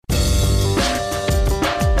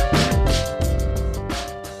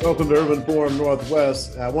Welcome to Urban Forum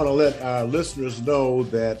Northwest. I want to let our listeners know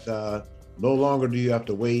that no longer do you have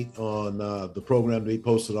to wait on the program to be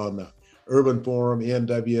posted on the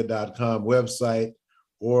urbanforumnw.com website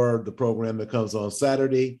or the program that comes on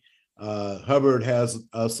Saturday. Hubbard has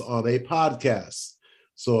us on a podcast.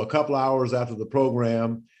 So a couple of hours after the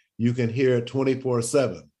program, you can hear it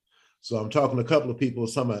 24/7. So I'm talking to a couple of people,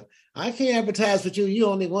 some I can't advertise with you. You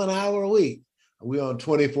only 1 hour a week. We're on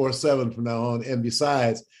 24/7 from now on. And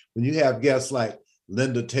besides, when you have guests like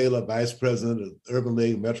Linda Taylor, Vice President of Urban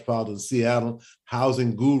League Metropolitan Seattle,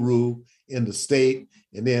 housing guru in the state,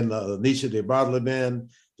 and then LaNesha DeBardelaben,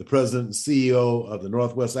 the President and CEO of the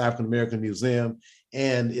Northwest African American Museum,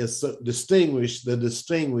 and is the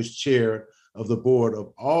distinguished chair of the board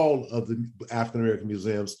of all of the African American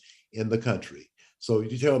museums in the country. So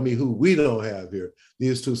you tell me who we don't have here.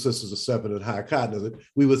 These two sisters are stepping in high cotton, as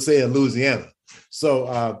we would say in Louisiana. So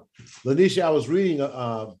LaNesha, I was reading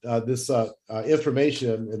this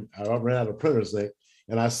information, and I ran out of printers there,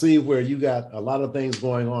 and I see where you got a lot of things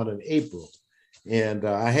going on in April. And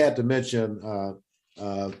I had to mention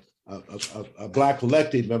a Black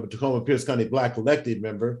elected member, Tacoma Pierce County Black elected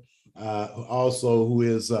member, also who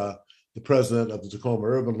is the president of the Tacoma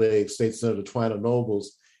Urban League, State Senator Twina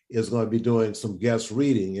Nobles, is going to be doing some guest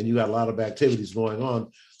reading, and you got a lot of activities going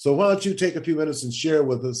on. So why don't you take a few minutes and share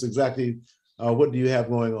with us exactly what do you have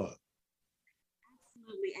going on?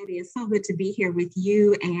 Absolutely, Eddie. It's so good to be here with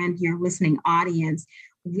you and your listening audience.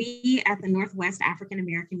 We at the Northwest African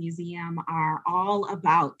American Museum are all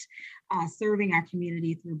about serving our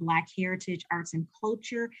community through Black heritage, arts, and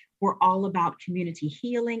culture. We're all about community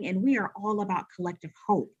healing, and we are all about collective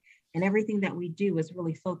hope. And everything that we do is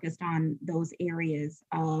really focused on those areas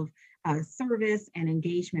of service and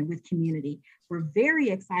engagement with community. We're very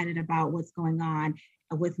excited about what's going on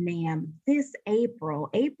with NAM this April.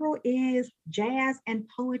 April is Jazz and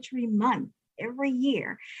Poetry Month every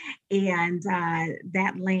year. And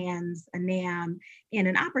that lands NAM in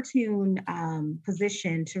an opportune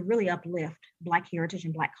position to really uplift Black heritage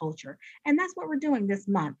and Black culture. And that's what we're doing this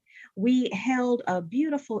month. We held a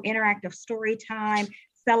beautiful interactive story time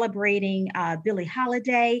celebrating Billie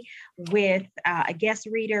Holiday with a guest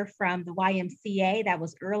reader from the YMCA. That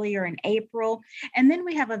was earlier in April. And then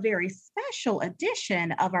we have a very special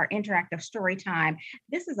edition of our interactive story time.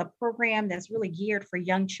 This is a program that's really geared for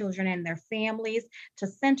young children and their families to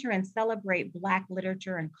center and celebrate Black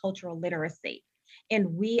literature and cultural literacy.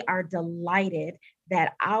 And we are delighted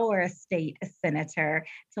that our state senator,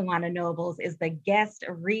 Twina Nobles, is the guest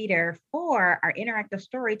reader for our interactive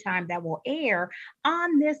story time that will air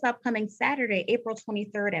on this upcoming Saturday, April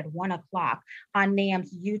 23rd at 1 o'clock on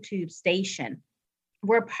NAM's YouTube station.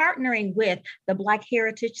 We're partnering with the Black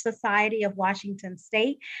Heritage Society of Washington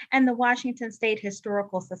State and the Washington State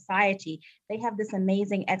Historical Society. They have this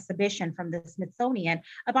amazing exhibition from the Smithsonian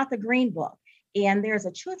about the Green Book. And there's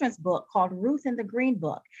a children's book called Ruth and the Green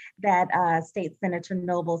Book that State Senator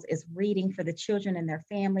Nobles is reading for the children and their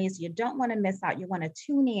families. You don't want to miss out. You want to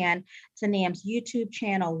tune in to NAM's YouTube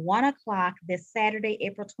channel, 1 o'clock this Saturday,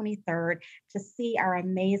 April 23rd, to see our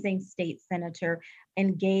amazing state senator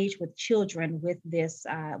engage with children with this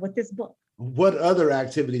book. What other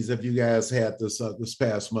activities have you guys had this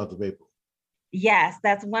past month of April? Yes,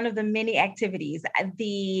 that's one of the many activities.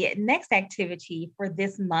 The next activity for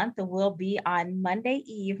this month will be on Monday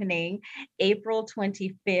evening, April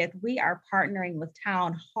 25th. We are partnering with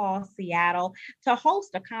Town Hall Seattle to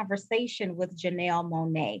host a conversation with Janelle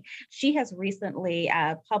Monáe. She has recently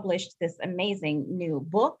published this amazing new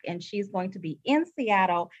book, and she's going to be in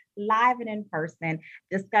Seattle, live and in person,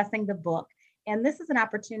 discussing the book. And this is an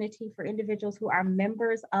opportunity for individuals who are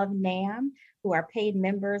members of NAM, who are paid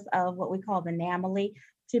members of what we call the NAMily,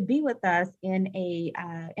 to be with us in a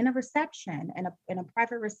reception, in a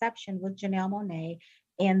private reception with Janelle Monáe,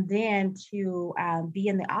 and then to be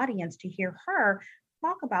in the audience to hear her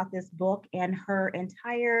talk about this book and her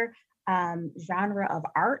entire genre of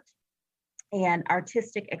art and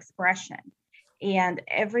artistic expression. And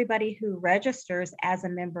everybody who registers as a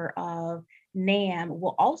member of NAM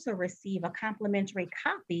will also receive a complimentary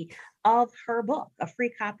copy of her book, a free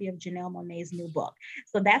copy of Janelle Monáe's new book.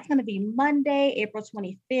 So that's going to be Monday, April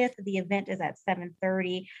 25th. The event is at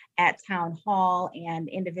 7:30 at Town Hall, and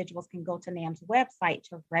individuals can go to NAM's website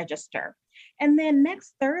to register. And then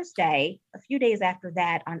next Thursday, a few days after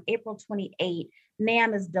that, on April 28th,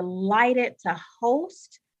 NAM is delighted to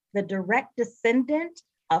host the direct descendant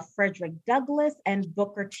of Frederick Douglass and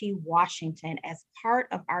Booker T. Washington as part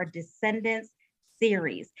of our Descendants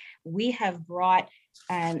series. We have brought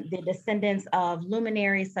the descendants of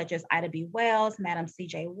luminaries such as Ida B. Wells, Madam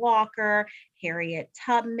C.J. Walker, Harriet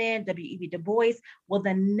Tubman, W.E.B. Du Bois. Well,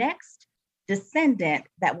 the next descendant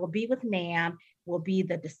that will be with NAM will be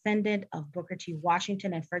the descendant of Booker T.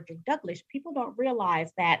 Washington and Frederick Douglass. People don't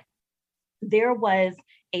realize that there was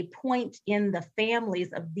a point in the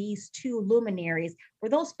families of these two luminaries where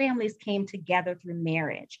those families came together through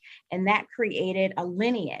marriage. And that created a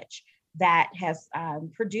lineage that has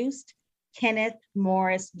produced Kenneth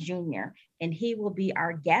Morris Jr. And he will be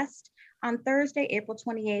our guest on Thursday, April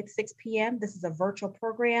 28th, 6 p.m. This is a virtual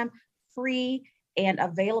program, free and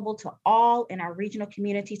available to all in our regional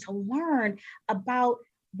community to learn about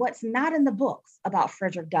what's not in the books about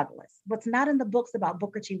Frederick Douglass, what's not in the books about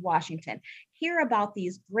Booker T. Washington. Hear about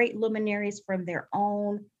these great luminaries from their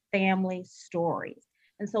own family stories.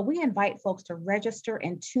 And so we invite folks to register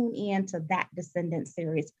and tune in to that Descendant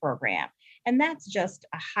Series program. And that's just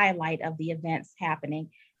a highlight of the events happening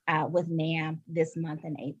with NAM this month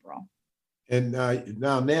in April. And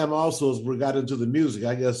now NAM also, as we got into the music,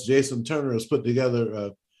 I guess Jason Turner has put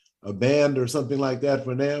together a band or something like that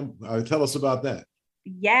for NAM. Tell us about that.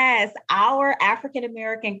 Yes, our African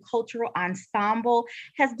American Cultural Ensemble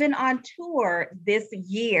has been on tour this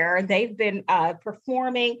year. They've been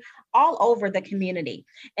performing all over the community,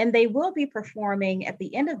 and they will be performing at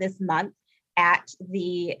the end of this month at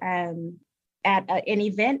the at an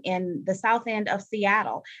event in the South End of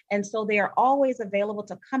Seattle. And so they are always available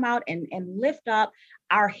to come out and lift up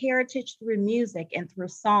our heritage through music and through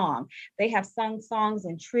song. They have sung songs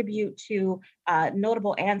in tribute to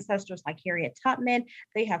notable ancestors like Harriet Tubman.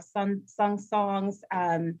 They have sung songs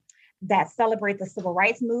that celebrate the civil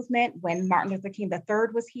rights movement when Martin Luther King III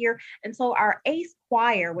was here. And so our ACE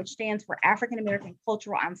Choir, which stands for African American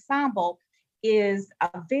Cultural Ensemble, is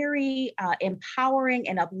a very empowering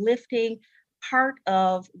and uplifting part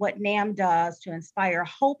of what NAM does to inspire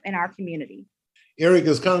hope in our community. Eric,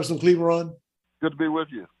 is Congressman Cleaver on? Good to be with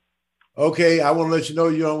you. Okay, I want to let you know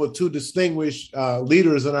you're on with two distinguished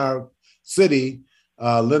leaders in our city.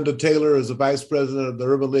 Linda Taylor is the Vice President of the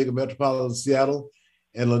Urban League of Metropolitan Seattle,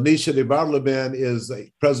 and LaNesha DeBardelaben is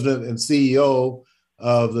the President and CEO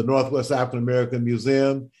of the Northwest African American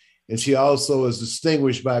Museum. And she also is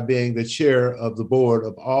distinguished by being the chair of the board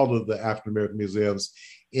of all of the African American museums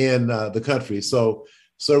in the country. So,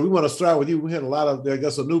 sir, we want to start with you. We had a lot of, I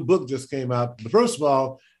guess a new book just came out. But first of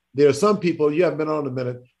all, there are some people, you haven't been on a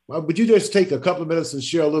minute. Would you just take a couple of minutes and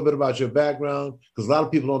share a little bit about your background? Because a lot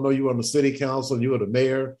of people don't know you were on the city council and you were the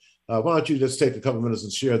mayor. Why don't you just take a couple of minutes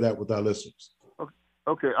and share that with our listeners?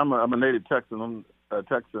 Okay, I'm a native Texan. I'm a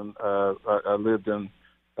Texan. I lived in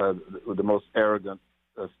the most arrogant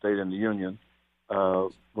state in the Union.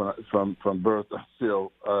 From birth, I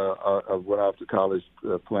still I went off to college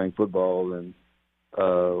playing football and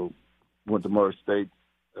went to Murray State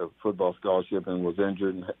football scholarship and was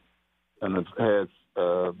injured and have had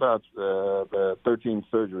about 13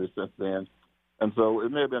 surgeries since then. And so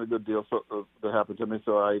it may have been a good deal that happened to me.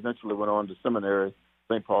 So I eventually went on to seminary,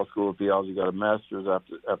 St. Paul School of Theology, got a master's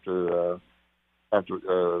after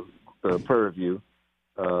Prairie View,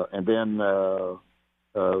 and then.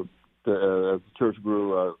 As the church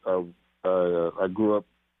grew, I grew up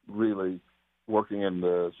really working in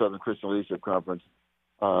the Southern Christian Leadership Conference.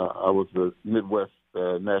 I was the Midwest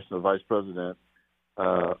National Vice President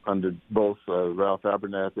under both Ralph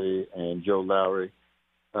Abernathy and Joe Lowry.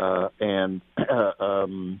 And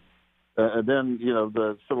then,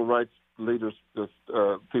 the civil rights leaders,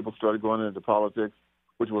 people started going into politics,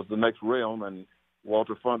 which was the next realm. And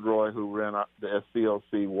Walter Funtroy, who ran the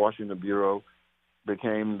SCLC Washington Bureau,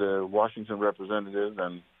 became the Washington representative,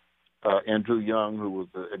 and Andrew Young, who was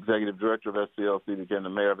the executive director of SCLC, became the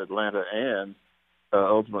mayor of Atlanta, and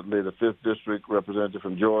ultimately the 5th District representative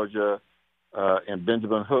from Georgia, and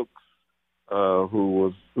Benjamin Hooks,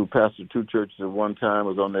 who pastored 2 churches at one time,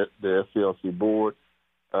 was on the SCLC board,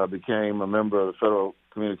 became a member of the Federal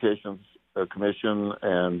Communications Commission,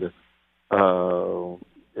 and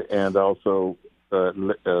also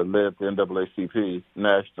led the NAACP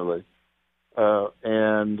nationally.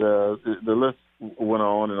 And the list went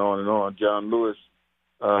on and on and on. John Lewis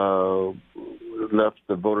left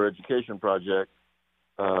the Voter Education Project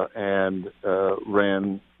and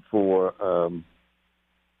ran for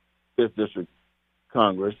 5th District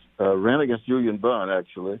Congress, ran against Julian Bunn,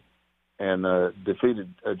 actually, and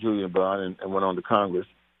defeated Julian Bunn and went on to Congress.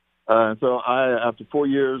 And so after 4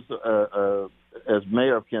 years as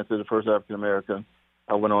mayor of Kansas City, the first African-American,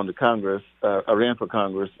 I went on to Congress. I ran for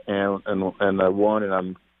Congress and I won, and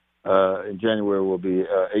I'm in January will be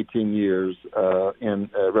 18 years in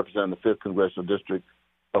representing the 5th Congressional District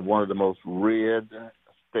of one of the most red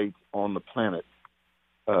states on the planet,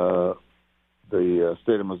 the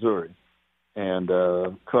state of Missouri. And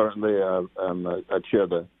currently, I chair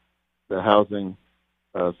the housing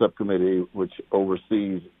subcommittee, which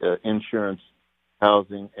oversees insurance,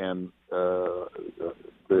 housing, and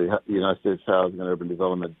the United States Housing and Urban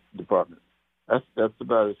Development Department. That's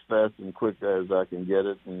about as fast and quick as I can get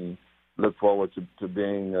it, and look forward to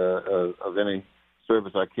being of any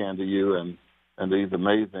service I can to you and these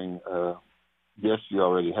amazing guests you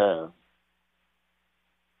already have.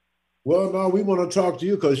 Well, no, we want to talk to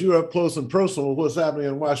you because you're up close and personal with what's happening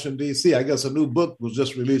in Washington, D.C. I guess a new book was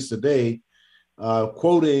just released today,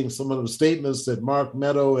 quoting some of the statements that Mark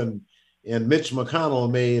Meadow and Mitch McConnell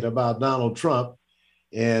made about Donald Trump.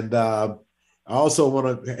 And I also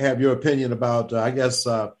want to have your opinion about,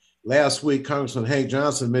 last week, Congressman Hank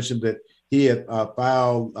Johnson mentioned that he had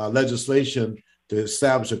filed legislation to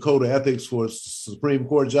establish a code of ethics for Supreme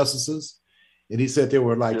Court justices. And he said there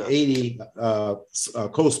were like 80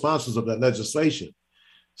 co-sponsors of that legislation.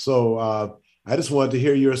 So I just wanted to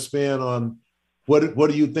hear your spin on what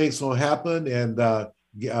do you think is going to happen? And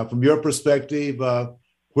from your perspective,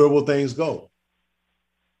 where will things go?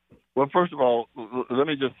 Well, first of all, let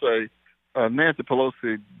me just say, Nancy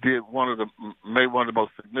Pelosi made one of the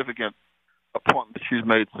most significant appointments she's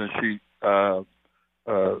made since she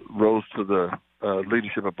rose to the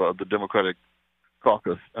leadership of the Democratic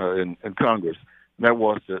caucus in Congress. And that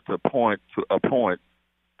was to appoint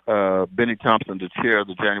Benny Thompson to chair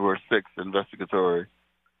the January 6th investigatory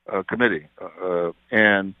committee.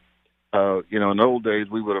 In the old days,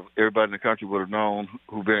 everybody in the country would have known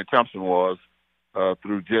who Benny Thompson was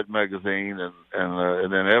through Jet magazine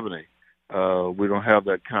and then Ebony. We don't have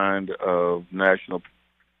that kind of national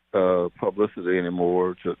publicity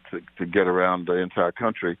anymore to get around the entire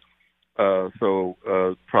country. So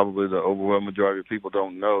probably the overwhelming majority of people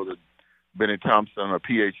don't know that Benny Thompson, a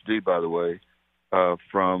PhD, by the way,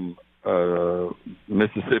 from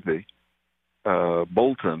Mississippi,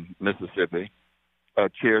 Bolton, Mississippi,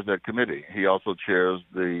 chairs that committee. He also chairs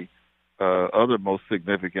the other most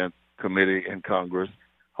significant committee in Congress,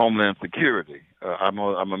 Homeland Security. I'm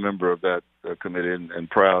a member of that committee and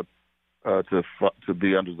proud to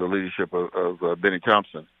be under the leadership of Benny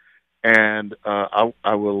Thompson. And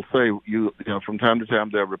I will say, from time to time,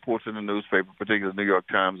 there are reports in the newspaper, particularly the New York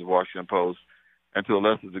Times, the Washington Post, and to a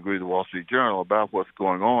lesser degree, the Wall Street Journal, about what's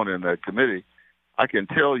going on in that committee. I can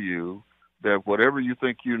tell you that whatever you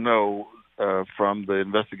think you know from the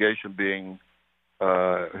investigation being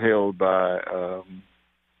held by,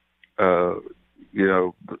 the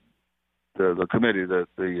committee, the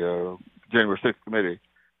January 6th committee,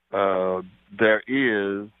 there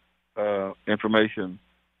is information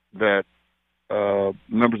that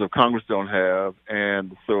members of Congress don't have,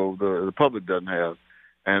 and so the public doesn't have.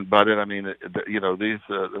 And by that I mean, these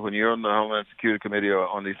when you're on the Homeland Security Committee or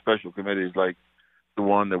on these special committees like the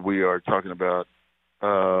one that we are talking about,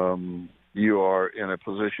 you are in a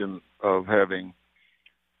position of having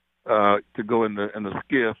to go in the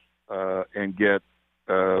skiff and get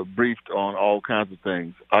briefed on all kinds of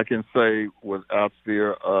things. I can say without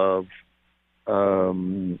fear of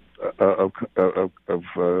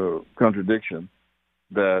contradiction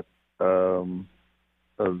that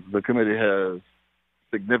the committee has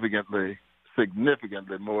significantly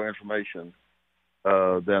more information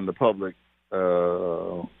than the public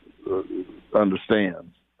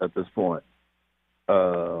understands at this point.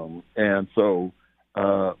 And so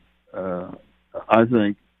I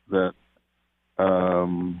think that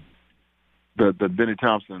that Benny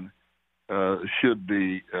Thompson should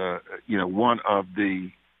be, one of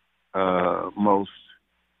the most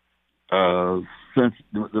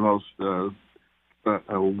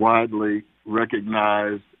widely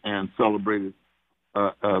recognized and celebrated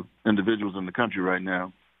individuals in the country right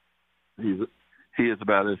now. He is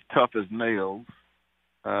about as tough as nails,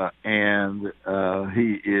 and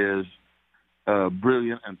he is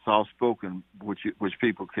brilliant and soft-spoken, which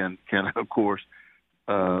people can of course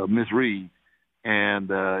misread. And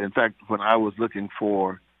in fact, when I was looking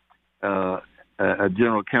for a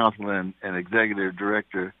general counsel and executive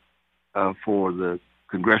director for the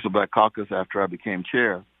Congressional Black Caucus after I became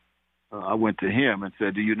chair, I went to him and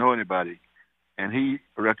said, "Do you know anybody?" And he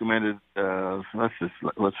recommended,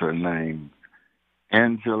 what's her name?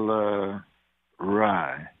 Angela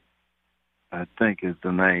Rye, I think is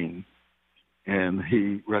the name. And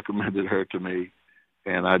he recommended her to me,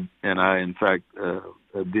 and I in fact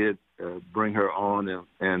did bring her on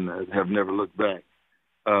and have never looked back.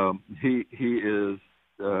 He is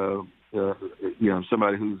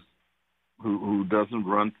somebody who doesn't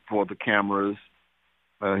run for the cameras.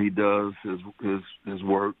 He does his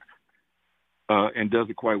work and does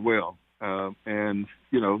it quite well. And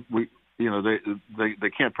they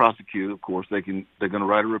can't prosecute. Of course, they're going to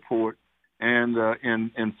write a report, and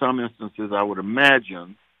in some instances, I would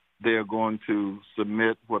imagine they're going to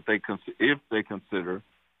submit what if they consider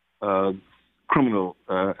criminal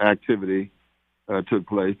activity took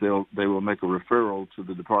place. They will make a referral to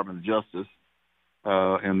the Department of Justice,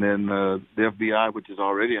 and then the FBI, which is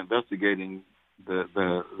already investigating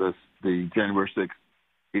the January 6th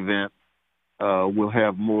event, will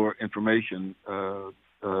have more information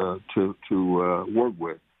to work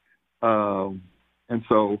with. And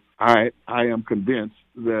so I am convinced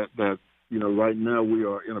that right now we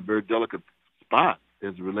are in a very delicate spot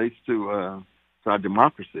as it relates to our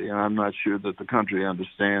democracy, and I'm not sure that the country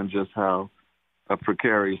understands just how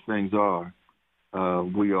precarious things are.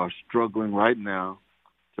 We are struggling right now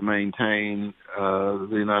to maintain the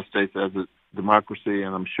United States as a democracy,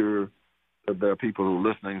 and I'm sure that there are people who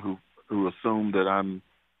are listening who assume that I'm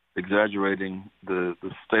exaggerating the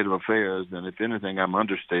state of affairs, and if anything, I'm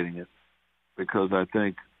understating it, because I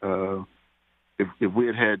think if we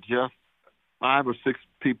had just 5 or 6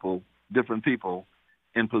 different people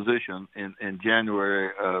in position in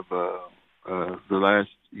January of the last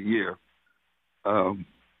year,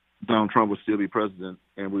 Donald Trump would still be president,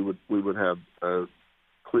 and we would have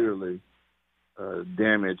clearly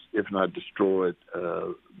damaged, if not destroyed,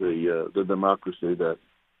 the democracy that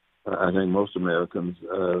I think most Americans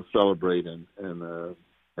celebrate and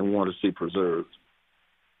want to see preserved.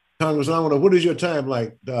 Congressman, what is your time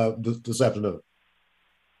like this afternoon?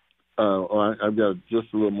 I've got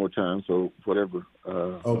just a little more time, so whatever.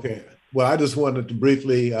 Okay. Well, I just wanted to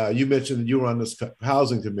briefly, you mentioned you were on this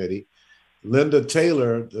housing committee. Linda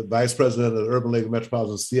Taylor, the vice president of the Urban League of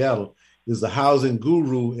Metropolitan Seattle, is the housing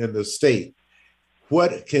guru in the state.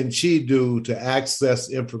 What can she do to access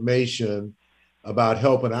information about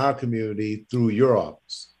helping our community through your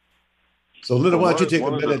office? So, Linda, why don't you take a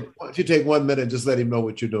minute? Why don't you take 1 minute and just let him know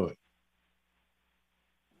what you're doing?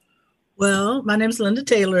 Well, my name is Linda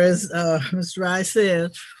Taylor, as Mr. Rye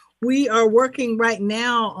said. We are working right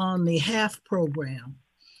now on the HALF program,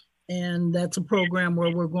 and that's a program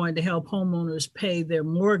where we're going to help homeowners pay their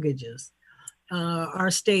mortgages.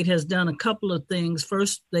 Our state has done a couple of things.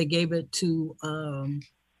 First, they gave it to a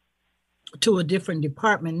different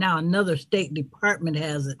department. Now another state department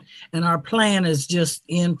has it, and our plan is just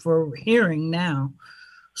in for hearing now.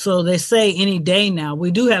 So they say any day now. We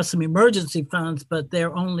do have some emergency funds, but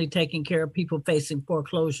they're only taking care of people facing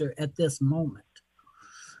foreclosure at this moment.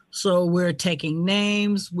 So we're taking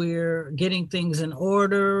names, we're getting things in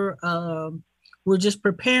order. We're just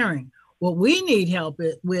preparing. What we need help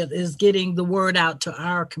with is getting the word out to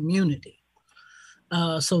our community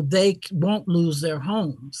so they won't lose their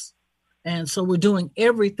homes. And so we're doing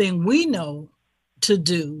everything we know to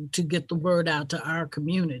do to get the word out to our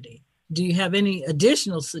community. Do you have any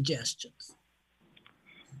additional suggestions?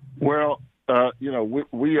 Well,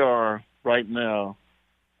 we are right now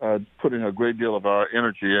putting a great deal of our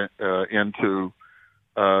energy into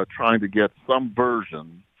trying to get some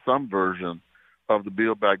version of the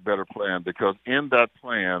Build Back Better plan, because in that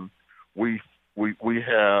plan we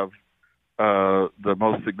have the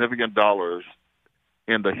most significant dollars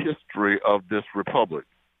in the history of this republic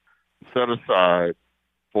set aside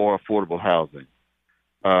for affordable housing.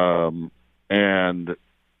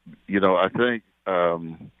 I think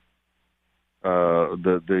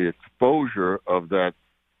the exposure of that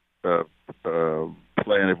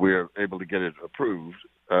plan, if we are able to get it approved,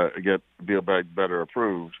 get Build Back Better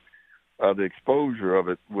approved, the exposure of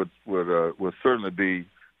it would certainly be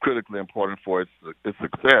critically important for its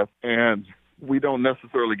success. And we don't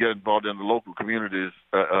necessarily get involved in the local communities'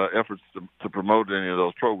 efforts to promote any of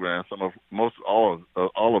those programs.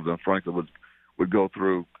 All of them, frankly, would go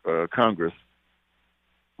through Congress,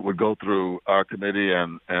 would go through our committee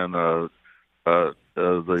and the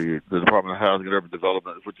Department of Housing and Urban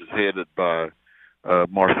Development, which is headed by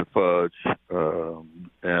Marcia Fudge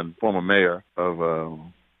and former mayor of a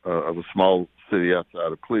small city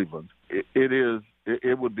outside of Cleveland.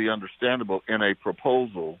 It would be understandable in a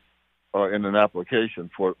proposal or in an application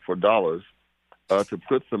for dollars to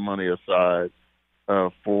put some money aside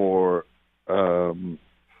for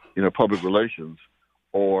public relations,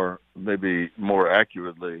 or maybe more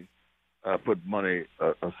accurately, put money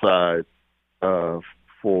aside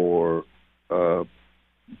for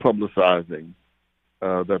publicizing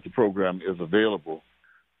that the program is available.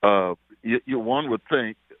 One would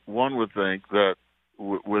think that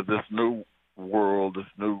with this new world, this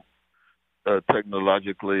new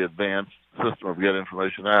technologically advanced system of getting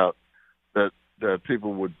information out, that that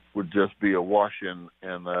people would just be awash in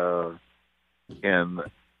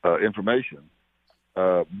information.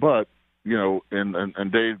 But in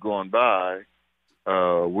days gone by,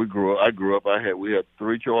 I grew up. We had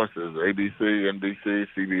three choices: ABC, NBC,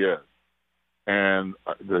 CBS, and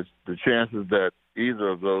the chances that either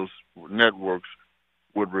of those networks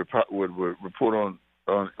would report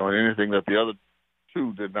on anything that the other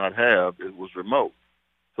two did not have, it was remote.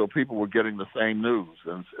 So people were getting the same news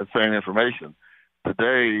and same information.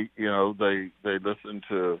 Today, they listen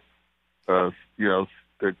to,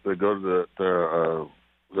 they go to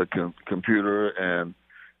the computer and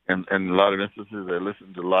in a lot of instances they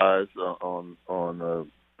listen to lives on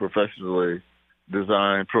professionally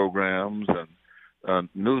designed programs and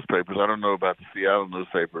newspapers. I don't know about the Seattle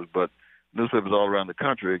newspapers, but newspapers all around the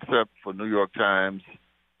country, except for New York Times,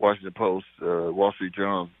 Washington Post, Wall Street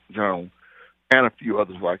Journal, and a few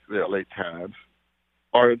others like the LA Times,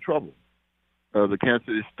 are in trouble. The Kansas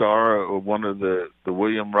City Star, one of the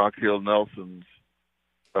William Rockhill Nelson's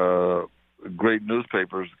great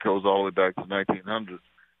newspapers, goes all the way back to the 1900s,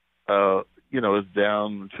 is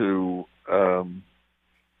down to,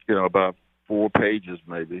 about 4 pages,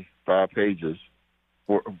 maybe 5 pages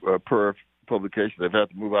per publication. They've had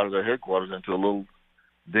to move out of their headquarters into a little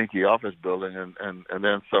dinky office building and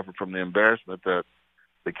then suffer from the embarrassment that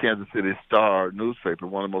the Kansas City Star newspaper,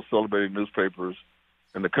 one of the most celebrated newspapers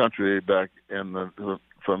in the country back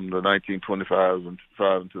from the 1925s and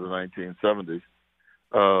into the 1970s,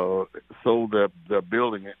 sold their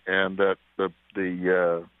building, and that the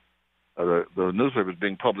newspaper is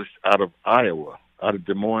being published out of Iowa, out of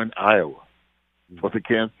Des Moines, Iowa, for the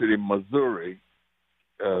Kansas City, Missouri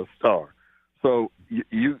Star. So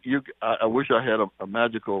I wish I had a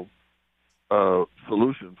magical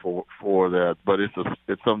solution for that, but it's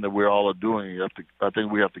something that we all are doing. I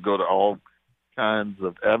think we have to go to all kinds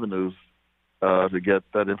of avenues to get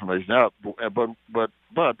that information out. But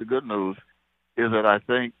the good news is that I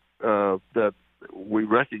think that we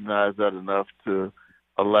recognize that enough to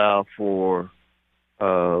allow for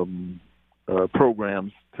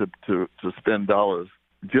programs to spend dollars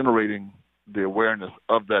generating the awareness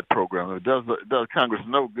of that program. It does Congress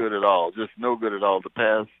no good at all, just no good at all, to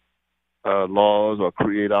pass laws or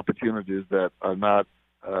create opportunities that are not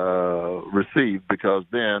received, because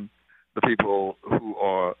then the people who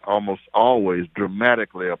are almost always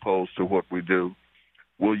dramatically opposed to what we do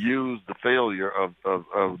will use the failure of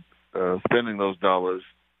spending those dollars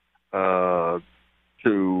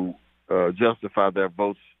to justify their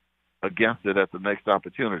votes against it at the next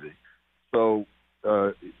opportunity. So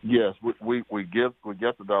yes, we get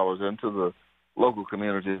the dollars into the local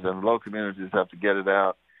communities, and the local communities have to get it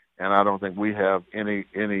out. And I don't think we have any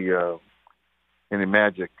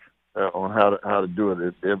magic on how to do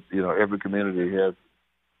it. Every community has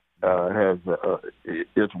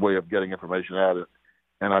its way of getting information out.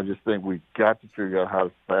 And I just think we've got to figure out how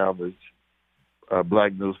to salvage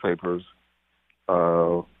black newspapers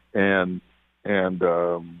and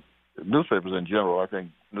newspapers in general. I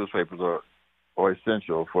think newspapers are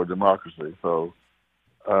essential for democracy. So,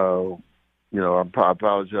 I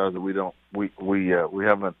apologize that we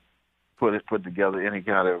haven't put together any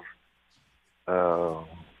kind of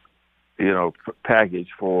package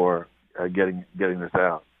for getting this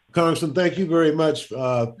out. Congressman, thank you very much.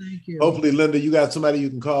 Thank you. Hopefully, Linda, you got somebody you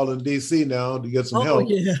can call in D.C. now to get some help.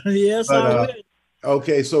 Yeah. Yes, I will.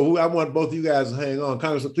 Okay, so I want both of you guys to hang on.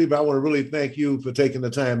 Congressman Cleaver, I want to really thank you for taking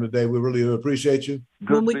the time today. We really appreciate you.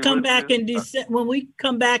 When we come back in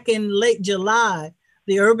late July,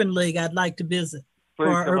 the Urban League, I'd like to visit.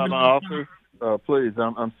 Please come by my office. Please,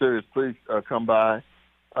 I'm serious. Please come by.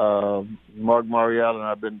 Mark Marietta and I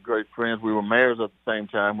have been great friends. We were mayors at the same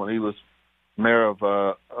time when he was mayor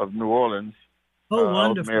of New Orleans. Oh, wonderful. I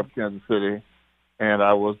was mayor of Kansas City, and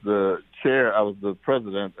I was the chair. I was the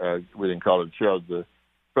president. We didn't call it chair. I was the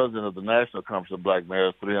president of the National Conference of Black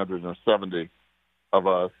Mayors. 370 of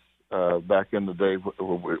us back in the day.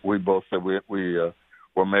 We both said we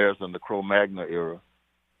were mayors in the Cro-Magnon era,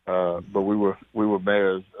 but we were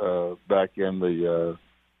mayors back in the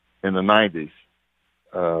 90s.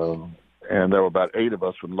 And there were about 8 of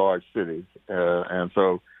us from large cities, and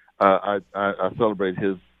so I celebrate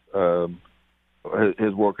his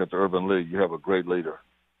work at the Urban League. You have a great leader.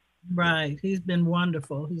 Right, he's been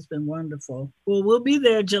wonderful. Well, we'll be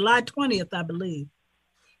there July 20th, I believe.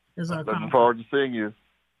 Looking forward to seeing you.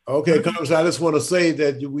 Okay, Congressman, I just want to say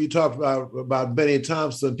that we talked about Benny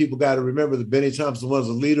Thompson. People got to remember that Benny Thompson was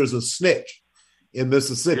the leaders of SNCC in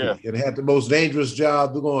Mississippi and had the most dangerous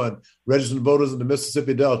job going, registering voters in the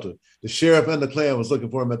Mississippi Delta. The sheriff and the Klan was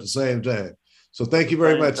looking for him at the same time. So thank you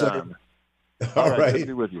very much. All right. Good to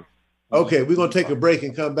be with you. Okay, we're going to take a break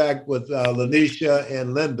and come back with LaNesha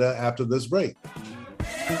and Linda after this break.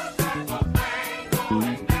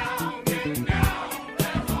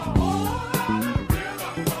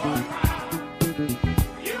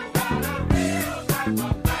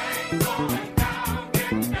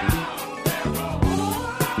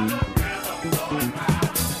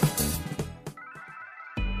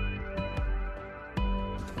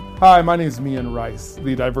 Hi, my name is Mian Rice,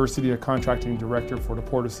 the Diversity and Contracting Director for the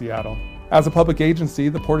Port of Seattle. As a public agency,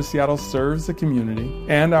 the Port of Seattle serves the community,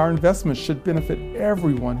 and our investments should benefit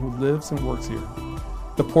everyone who lives and works here.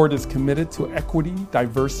 The Port is committed to equity,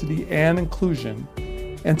 diversity, and inclusion,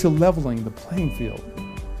 and to leveling the playing field.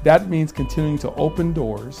 That means continuing to open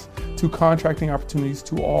doors to contracting opportunities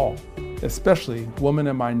to all, especially women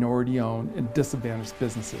and minority-owned and disadvantaged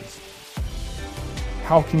businesses.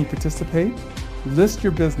 How can you participate? List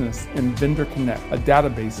your business in Vendor Connect, a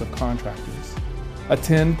database of contractors.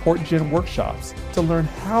 Attend PortGen workshops to learn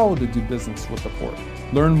how to do business with the Port.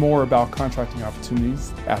 Learn more about contracting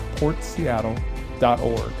opportunities at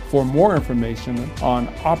portseattle.org. For more information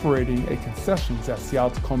on operating a concessions at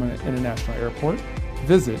Seattle-Tacoma International Airport,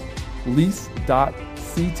 visit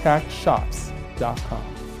lease.ctacshops.com.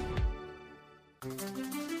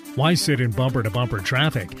 Why sit in bumper-to-bumper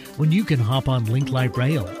traffic when you can hop on Link Light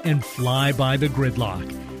Rail and fly by the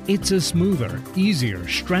gridlock? It's a smoother, easier,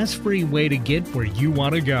 stress-free way to get where you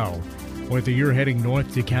want to go. Whether you're heading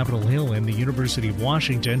north to Capitol Hill and the University of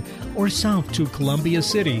Washington or south to Columbia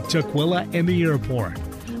City, Tukwila, and the airport,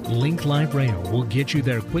 Link Light Rail will get you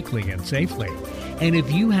there quickly and safely. And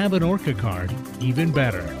if you have an ORCA card, even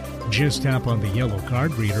better. Just tap on the yellow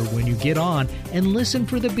card reader when you get on and listen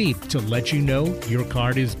for the beep to let you know your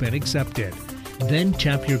card has been accepted. Then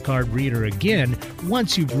tap your card reader again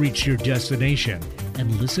once you've reached your destination and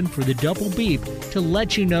listen for the double beep to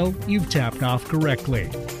let you know you've tapped off correctly.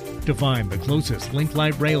 To find the closest Link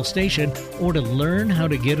Light Rail station or to learn how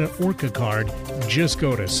to get an ORCA card, just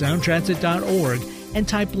go to soundtransit.org and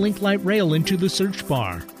type Link Light Rail into the search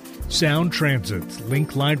bar. Sound Transit's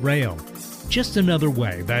Link Light Rail. Just another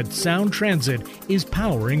way that Sound Transit is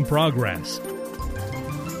powering progress.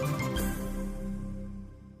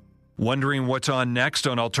 Wondering what's on next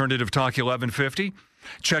on Alternative Talk 1150?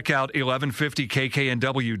 Check out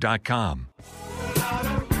 1150kknw.com.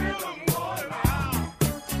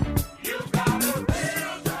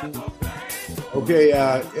 Okay,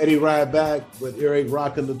 Eddie Ryan back with Eric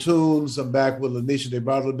rocking the tunes. I'm back with LaNesha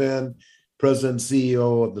DeBardelaben, President and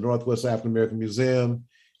CEO of the Northwest African American Museum.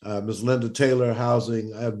 Ms. Linda Taylor, housing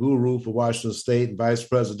guru for Washington State and Vice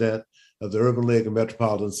President of the Urban League of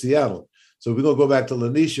Metropolitan Seattle. So we're going to go back to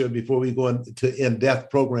LaNesha before we go into in-depth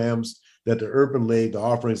programs that the Urban League, the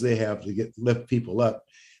offerings they have to lift people up.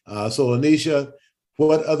 So LaNesha,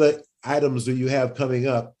 what other items do you have coming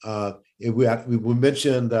up? We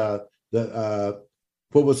mentioned what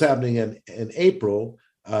was happening in April.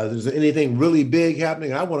 Is there anything really big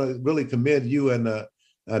happening? I want to really commend you and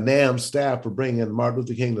NAM staff for bringing Martin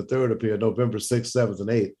Luther King III up here November 6th, 7th, and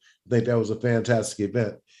 8th. I think that was a fantastic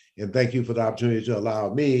event. And thank you for the opportunity to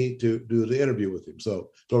allow me to do the interview with him.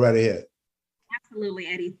 So go right ahead. Absolutely,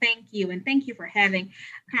 Eddie. Thank you. And thank you for having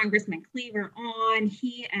Congressman Cleaver on.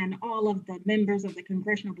 He and all of the members of the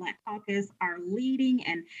Congressional Black Caucus are leading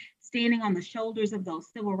and standing on the shoulders of those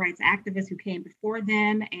civil rights activists who came before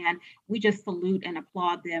them. And we just salute and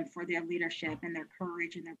applaud them for their leadership and their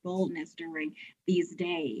courage and their boldness during these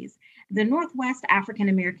days. The Northwest African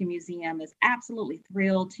American Museum is absolutely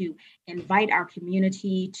thrilled to invite our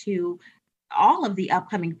community to all of the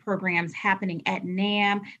upcoming programs happening at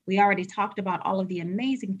NAM. We already talked about all of the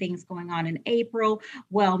amazing things going on in April.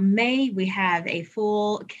 Well, May, we have a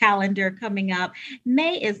full calendar coming up.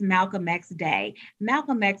 May is Malcolm X Day.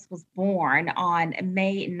 Malcolm X was born on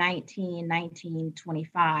May 19,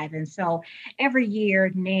 1925. And so every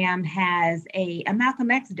year NAM has a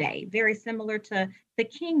Malcolm X Day, very similar to the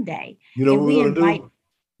King Day. You know what we're going to do?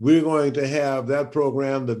 We're going to have that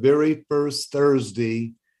program the very first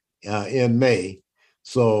Thursday in May.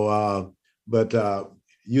 So,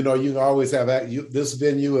 you know, you can always have that. This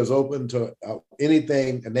venue is open to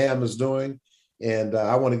anything NAM is doing. And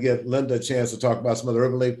I want to give Linda a chance to talk about some of the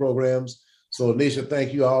Urban League programs. So, LaNesha,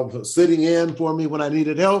 thank you all for sitting in for me when I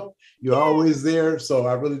needed help. You're always there. So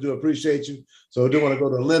I really do appreciate you. So I do want to go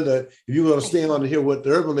to Linda. If you're going to stay on to hear what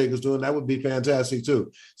the Urban League is doing, that would be fantastic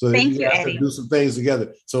too. So thank you guys can do some things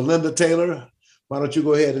together. So Linda Taylor, why don't you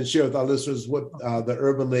go ahead and share with our listeners what the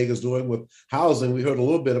Urban League is doing with housing? We heard a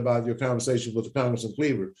little bit about your conversation with Congressman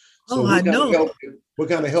Cleaver. So I know. What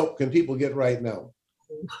kind of help can people get right now?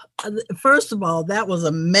 First of all, that was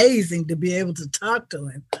amazing to be able to talk to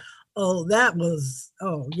him. Oh,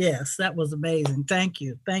 yes, that was amazing. Thank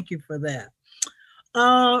you. Thank you for that.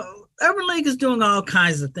 Urban League is doing all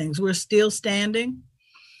kinds of things. We're still standing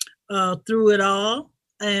through it all.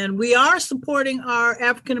 And we are supporting our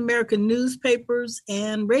African American newspapers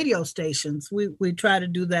and radio stations. We try to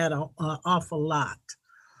do that an awful lot.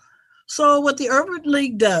 So what the Urban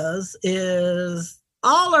League does is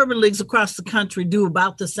all urban leagues across the country do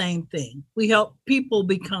about the same thing. We help people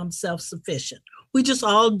become self-sufficient. We just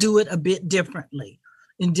all do it a bit differently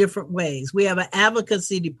in different ways. We have an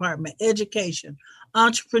advocacy department, education,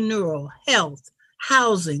 entrepreneurial, health,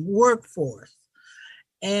 housing, workforce.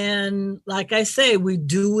 And like I say, we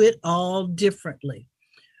do it all differently.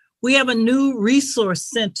 We have a new resource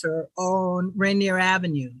center on Rainier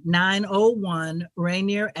Avenue, 901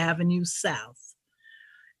 Rainier Avenue South.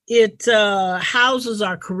 It houses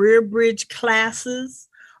our Career Bridge classes,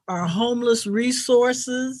 our homeless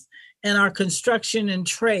resources, and our construction and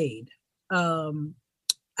trade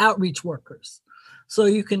outreach workers. So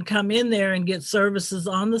you can come in there and get services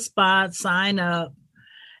on the spot, sign up,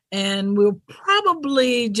 and we'll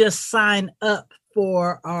probably just sign up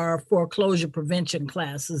for our foreclosure prevention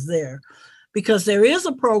classes there, because there is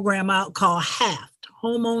a program out called HAFT,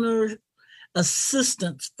 Homeowner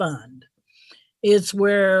Assistance Fund. It's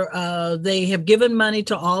where they have given money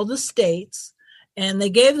to all the states, and they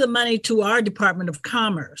gave the money to our Department of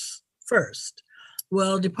Commerce first.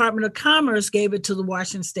 Well, Department of Commerce gave it to the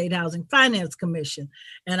Washington State Housing Finance Commission,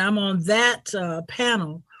 and I'm on that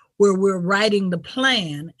panel where we're writing the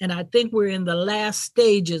plan, and I think we're in the last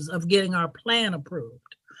stages of getting our plan approved.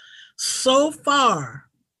 So far,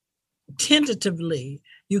 tentatively,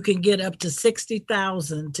 you can get up to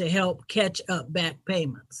 $60,000 to help catch up back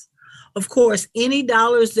payments. Of course, any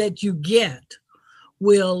dollars that you get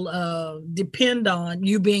will depend on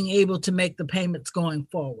you being able to make the payments going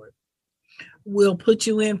forward. We'll put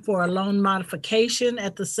you in for a loan modification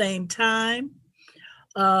at the same time.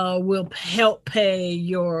 We'll help pay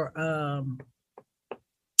your,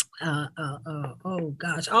 all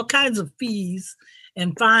kinds of fees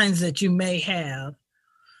and fines that you may have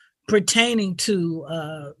pertaining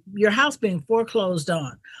to your house being foreclosed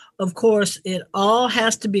on. Of course, it all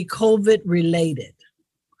has to be COVID related.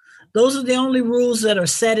 Those are the only rules that are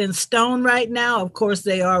set in stone right now. Of course,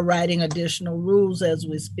 they are writing additional rules as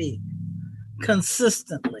we speak,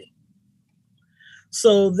 consistently.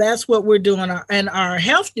 So that's what we're doing. And our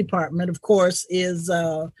health department, of course, is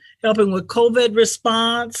helping with COVID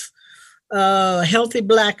response, Healthy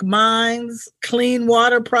Black Minds, Clean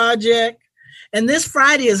Water Project. And this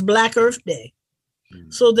Friday is Black Earth Day.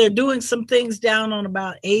 So they're doing some things down on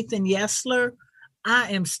about 8th and Yesler. I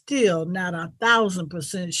am still not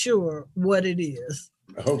 1,000% sure what it is.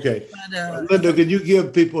 Okay. But, Linda, can you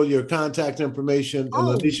give people your contact information? And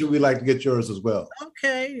LaNesha, we'd like to get yours as well.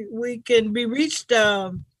 Okay. We can be reached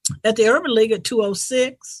at the Urban League at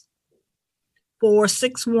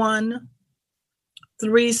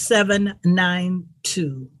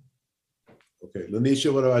 206-461-3792. Okay.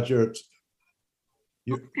 LaNesha, what about yours?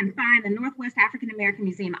 You can find the Northwest African American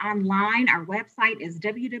Museum online. Our website is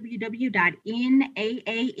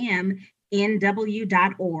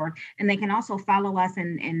www.naamnw.org, and they can also follow us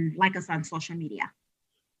and like us on social media.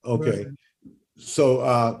 Okay.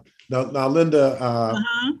 So now Linda,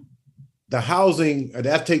 the housing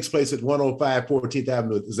that takes place at 105 14th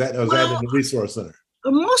Avenue, is that in the resource center?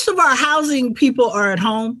 Most of our housing people are at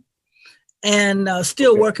home and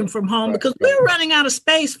still working from home because we're running out of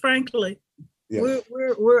space, frankly. Yeah.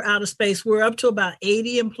 We're out of space. We're up to about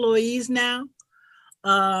 80 employees now.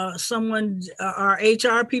 Our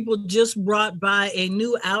HR people just brought by a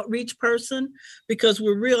new outreach person because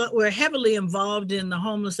we're heavily involved in the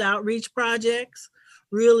homeless outreach projects,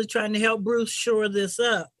 really trying to help Bruce shore this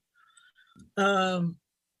up. The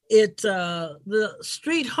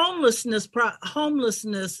street homelessness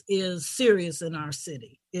is serious in our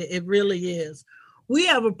city. It really is. We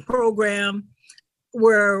have a program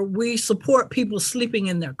where we support people sleeping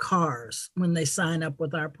in their cars when they sign up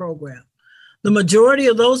with our program. The majority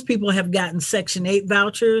of those people have gotten Section 8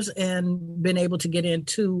 vouchers and been able to get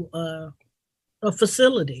into a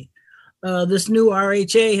facility. This new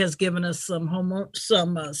RHA has given us some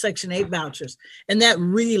Section 8 vouchers, and that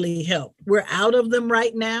really helped. We're out of them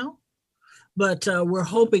right now, but we're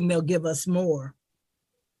hoping they'll give us more.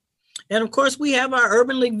 And of course, we have our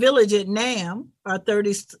Urban League Village at NAM, our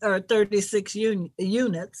 36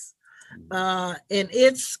 units, and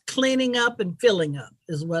it's cleaning up and filling up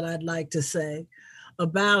is what I'd like to say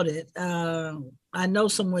about it. I know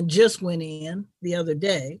someone just went in the other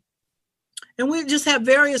day, and we just have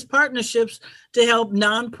various partnerships to help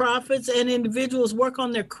nonprofits and individuals work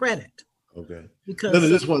on their credit. Okay. Because Linda,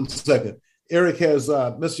 just 1 second. Eric, has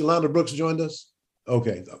Miss Yolanda Brooks joined us?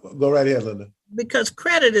 Okay, go right ahead, Linda. Because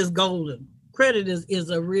credit is golden. Credit is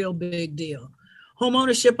a real big deal. Home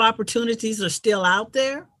ownership opportunities are still out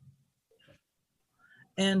there.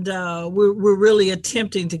 And we're really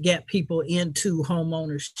attempting to get people into home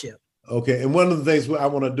ownership. Okay, and one of the things I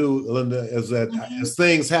want to do, Linda, is that as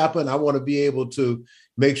things happen, I want to be able to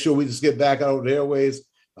make sure we just get back out of the airways.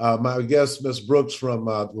 My guest, Ms. Brooks from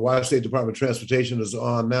the Washington State Department of Transportation, is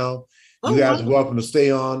on now. You guys are welcome to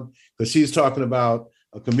stay on because she's talking about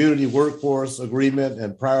a community workforce agreement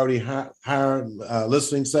and priority hire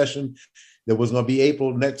listening session that was going to be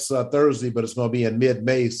April next Thursday, but it's going to be in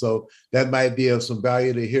mid-May. So that might be of some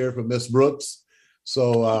value to hear from Ms. Brooks.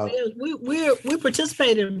 So we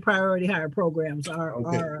participate in priority hire programs.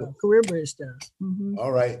 Our Career Bridge does. Mm-hmm.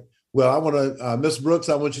 All right. Well, I want to, Ms. Brooks,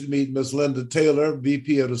 I want you to meet Ms. Linda Taylor,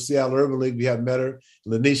 VP of the Seattle Urban League. We haven't met her.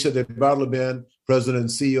 LaNesha DeBardelaben, President and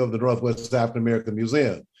CEO of the Northwest African American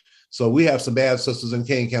Museum. So we have some bad sisters in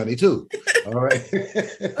Kane County too. All right.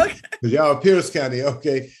 Because y'all are Pierce County.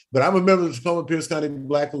 Okay. But I'm a member of the Tacoma Pierce County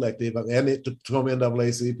Black Collective and the Tacoma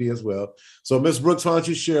NAACP as well. So Ms. Brooks, why don't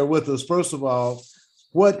you share with us, first of all,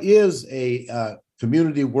 what is a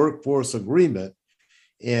community workforce agreement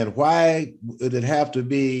and why would it have to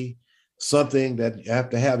be something that you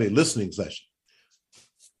have to have a listening session?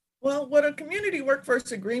 Well, what a community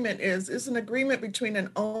workforce agreement is an agreement between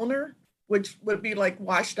an owner, which would be like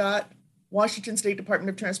WSDOT, Washington State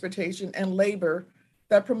Department of Transportation, and labor,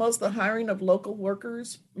 that promotes the hiring of local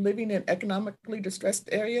workers living in economically distressed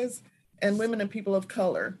areas and women and people of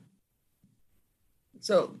color.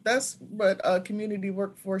 So that's what a community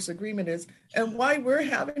workforce agreement is. And why we're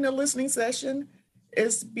having a listening session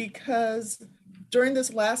is because during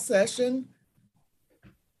this last session,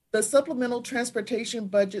 the supplemental transportation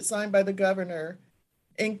budget signed by the governor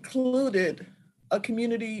included a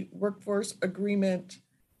community workforce agreement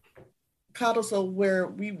codicil where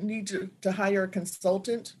we need to hire a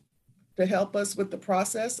consultant to help us with the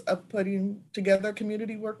process of putting together a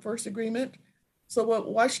community workforce agreement. So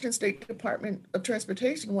what Washington State Department of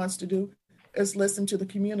Transportation wants to do is listen to the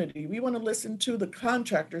community. We want to listen to the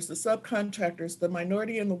contractors, the subcontractors, the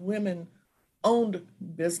minority and the women-owned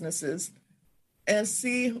businesses, and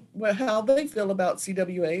see how they feel about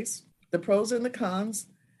CWAs, the pros and the cons,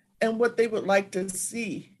 and what they would like to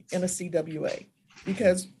see in a CWA.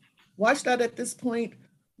 Because WSDOT at this point,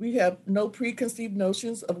 we have no preconceived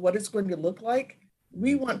notions of what it's going to look like.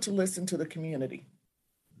 We want to listen to the community.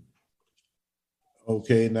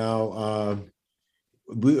 Okay, now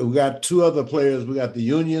we got two other players. We got the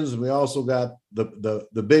unions, and we also got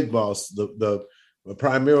the big boss, the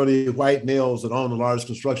primarily white males that own the large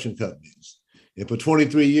construction companies. And for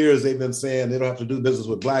 23 years, they've been saying they don't have to do business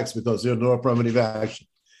with blacks because there's no affirmative action.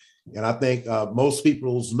 And I think most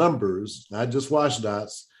people's numbers, not just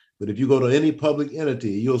WSDOT's, but if you go to any public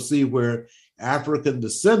entity, you'll see where African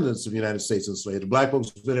descendants of the United States enslaved, the black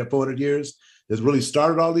folks who've been here 400 years, that's really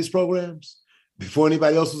started all these programs before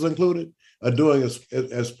anybody else was included, are doing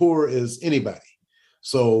as poor as anybody.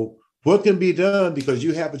 So what can be done, because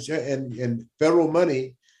you have in federal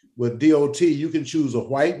money with DOT, you can choose a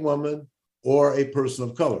white woman or a person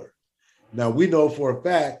of color. Now, we know for a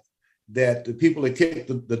fact that the people that kick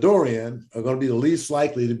the door in are going to be the least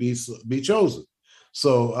likely to be chosen.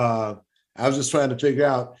 So I was just trying to figure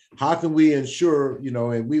out how can we ensure,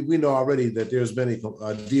 and we know already that there's been a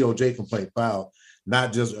DOJ complaint filed,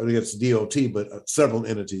 not just against DOT, but several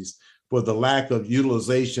entities for the lack of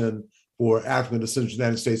utilization for African descendants of the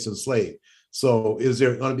United States enslaved. So is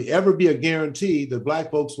there going to ever be a guarantee that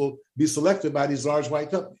black folks will be selected by these large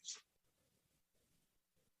white companies?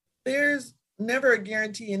 There's never a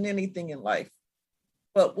guarantee in anything in life.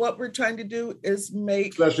 But what we're trying to do is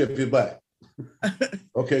make... Especially if you're black.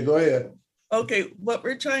 Okay, go ahead. Okay, what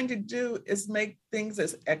we're trying to do is make things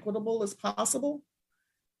as equitable as possible.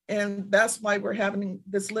 And that's why we're having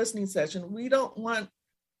this listening session.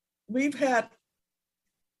 We've had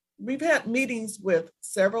meetings with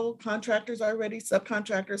several contractors already,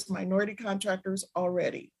 subcontractors, minority contractors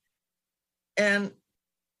already. And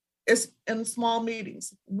it's in small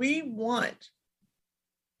meetings. We want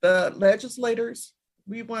the legislators,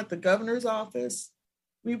 we want the governor's office,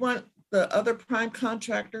 we want the other prime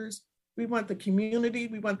contractors, we want the community,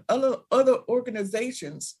 we want other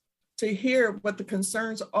organizations to hear what the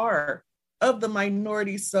concerns are of the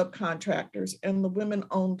minority subcontractors and the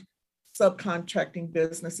women-owned subcontracting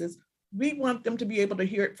businesses. We want them to be able to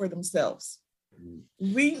hear it for themselves.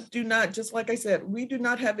 We do not, just like I said, we do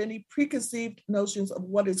not have any preconceived notions of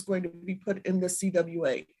what is going to be put in the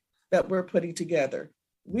CWA that we're putting together.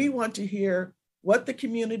 We want to hear what the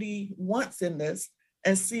community wants in this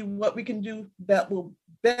and see what we can do that will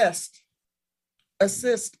best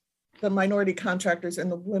assist the minority contractors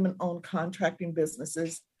and the women-owned contracting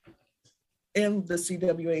businesses in the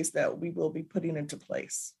CWAs that we will be putting into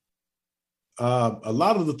place. A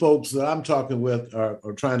lot of the folks that I'm talking with are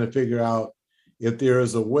trying to figure out if there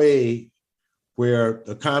is a way where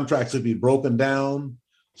the contracts would be broken down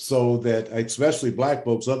so that especially Black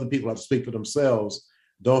folks, other people have to speak for themselves,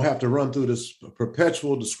 don't have to run through this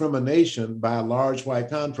perpetual discrimination by large white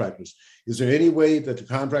contractors. Is there any way that the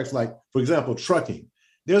contracts, like, for example, trucking,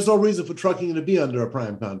 there's no reason for trucking to be under a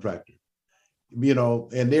prime contractor,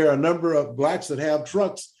 and there are a number of Blacks that have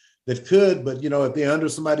trucks that could, but, if they're under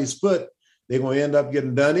somebody's foot, they're going to end up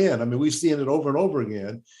getting done in. I mean, we've seen it over and over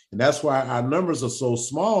again. And that's why our numbers are so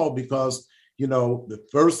small because, the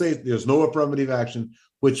first thing, there's no affirmative action,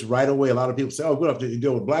 which right away, a lot of people say, oh, we don't have to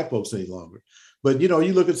deal with Black folks any longer. But, you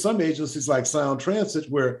look at some agencies like Sound Transit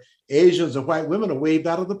where Asians and white women are waived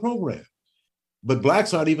out of the program, but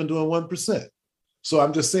Blacks aren't even doing 1%. So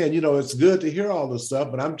I'm just saying, it's good to hear all this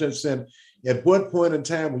stuff, but I'm just saying, at what point in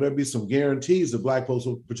time will there be some guarantees that Black folks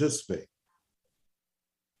will participate?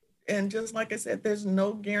 And just like I said, there's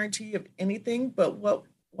no guarantee of anything, but what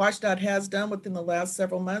WSDOT has done within the last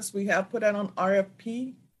several months, we have put out an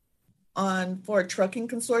RFP for a trucking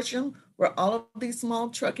consortium where all of these small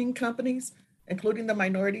trucking companies, including the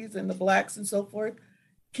minorities and the Blacks and so forth,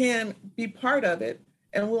 can be part of it.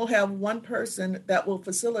 And we'll have one person that will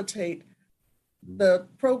facilitate the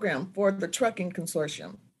program for the trucking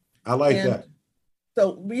consortium. I like that.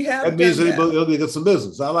 So we have that means they'll get some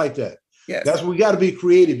business. I like that. Yes. That's we got to be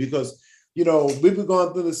creative because, we've been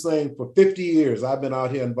going through this thing for 50 years. I've been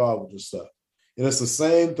out here involved with this stuff. And it's the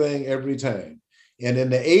same thing every time. And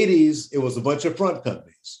in the 80s, it was a bunch of front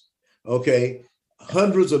companies. Okay.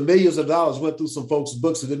 Hundreds of millions of dollars went through some folks'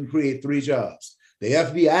 books that didn't create 3 jobs. The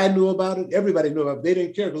FBI knew about it. Everybody knew about it. They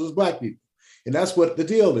didn't care because it was Black people. And that's what the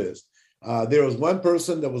deal is. There was one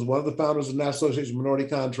person that was one of the founders of the National Association of Minority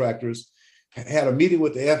Contractors, had a meeting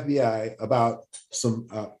with the FBI about some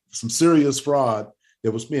serious fraud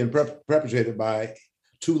that was being perpetrated by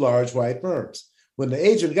 2 large white firms. When the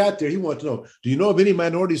agent got there, he wanted to know, do you know of any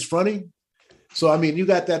minorities fronting? So, I mean, you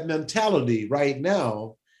got that mentality right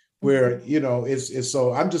now where, it's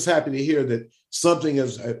so I'm just happy to hear that something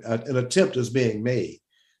is, an attempt is being made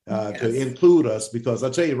to include us, because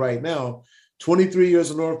I'll tell you right now, 23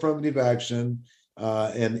 years of no affirmative action,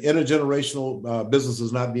 and intergenerational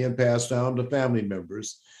businesses not being passed down to family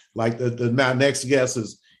members. Like my next guest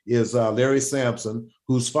is Larry Sampson,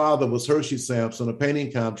 whose father was Hershey Sampson, a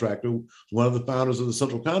painting contractor, one of the founders of the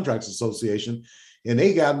Central Contracts Association, and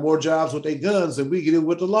they got more jobs with their guns than we get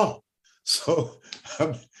with the law. So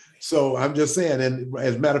I'm just saying, and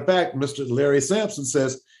as a matter of fact, Mr. Larry Sampson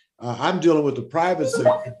says, I'm dealing with the private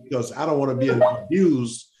sector because I don't want to be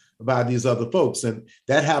abused by these other folks. And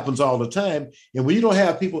that happens all the time. And when you don't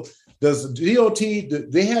have people, does DOT, do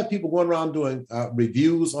they have people going around doing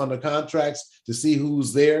reviews on the contracts to see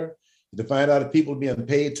who's there, to find out if people are being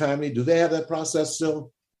paid timely? Do they have that process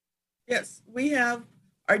still? Yes, we have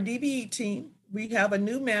our DBE team. We have a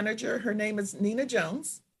new manager. Her name is Nina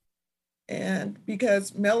Jones. And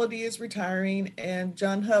because Melody is retiring and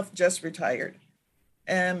John Huff just retired.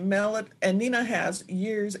 And Nina has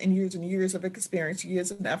years and years and years of experience. She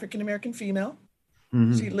is an African-American female.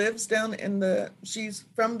 Mm-hmm. She lives down she's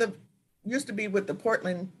from used to be with the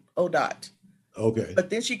Portland ODOT. Okay. But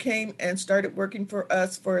then she came and started working for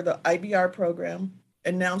us for the IBR program.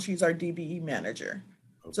 And now she's our DBE manager.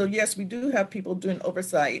 Okay. So yes, we do have people doing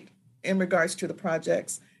oversight in regards to the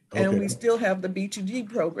projects. And we still have the B2G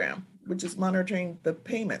program, which is monitoring the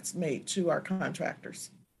payments made to our contractors.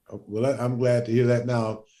 Well, I'm glad to hear that.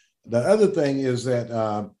 Now, the other thing is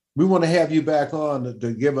that we want to have you back on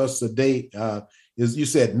to give us the date. Is you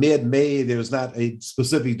said mid-May, there's not a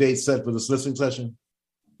specific date set for this listening session?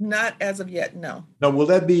 Not as of yet, no. Now, will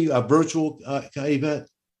that be a virtual event?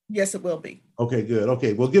 Yes, it will be. Okay, good.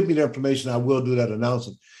 Okay, well, give me the information. I will do that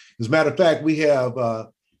announcement. As a matter of fact, we have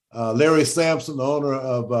Larry Sampson, the owner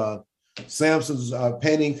of Sampson's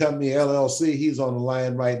Painting Company, LLC. He's on the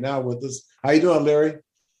line right now with us. How you doing, Larry?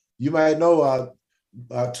 You might know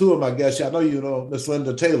 2 of my guests. I know you know Miss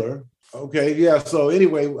Linda Taylor. Okay, yeah. So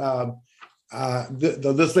anyway,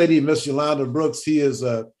 this lady, Miss Yolanda Brooks, he is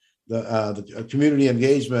the community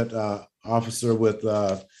engagement officer with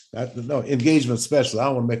engagement specialist. I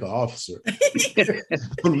don't want to make her officer. I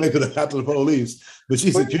want to make her after the police, but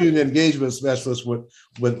she's a community engagement specialist with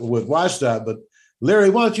WSDOT. But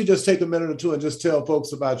Larry, why don't you just take a minute or 2 and just tell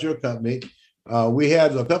folks about your company? We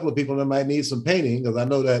had a couple of people that might need some painting, because I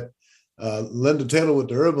know that Linda Taylor with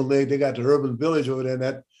the Urban League, they got the Urban Village over there, and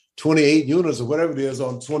that 28 units or whatever it is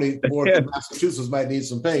on 24th in Massachusetts might need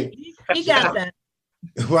some paint. He got that.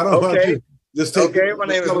 Why don't you just take my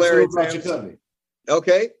name is Larry Sampson.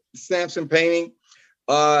 Okay, Sampson Painting.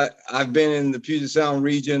 I've been in the Puget Sound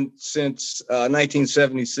region since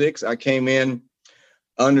 1976. I came in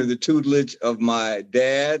under the tutelage of my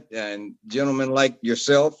dad and gentlemen like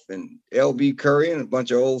yourself and L.B. Curry and a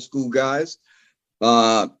bunch of old school guys.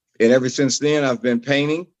 And ever since then, I've been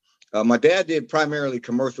painting. My dad did primarily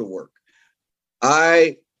commercial work.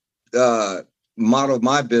 I modeled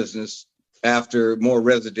my business after more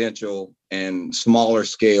residential and smaller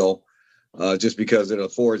scale, just because it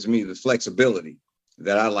affords me the flexibility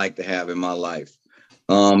that I like to have in my life.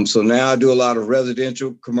 So now I do a lot of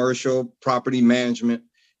residential, commercial, property management,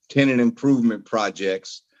 tenant improvement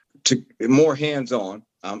projects, to more hands-on.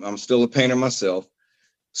 I'm still a painter myself.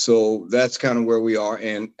 So that's kind of where we are.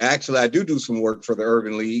 And actually, I do some work for the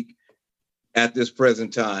Urban League at this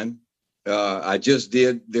present time. I just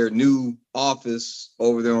did their new office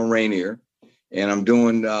over there on Rainier, and I'm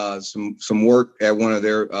doing some work at one of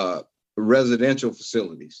their residential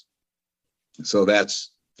facilities. So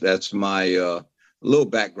that's my little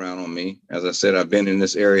background on me. As I said, I've been in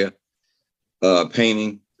this area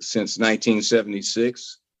painting since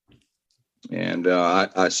 1976, and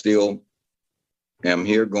I still am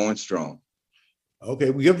here going strong.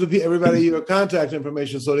 Okay, we give everybody your contact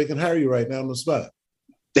information so they can hire you right now on the spot.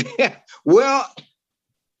 Well,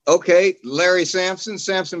 okay, Larry Sampson,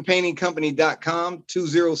 SampsonPaintingCompany.com,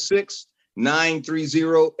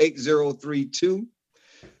 206-930-8032.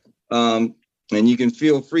 And you can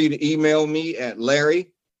feel free to email me at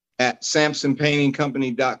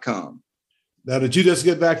Larry@SampsonPaintingCompany.com. Now, did you just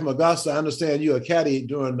get back from Augusta? I understand you're a caddy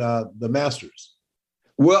during the Masters.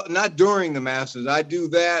 Well, not during the Masters. I do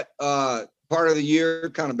that part of the year,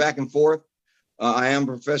 kind of back and forth. I am a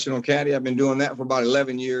professional caddy. I've been doing that for about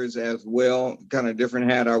 11 years as well. Kind of different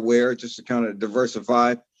hat I wear just to kind of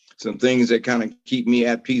diversify some things that kind of keep me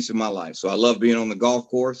at peace in my life. So I love being on the golf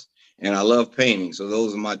course and I love painting. So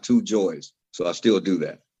those are my two joys. So I still do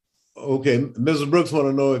that. Okay. Mrs. Brooks want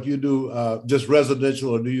to know if you do just residential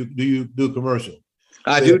or do you do commercial?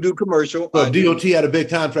 I do commercial. So if DOT had a big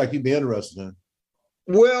contract, you'd be interested in.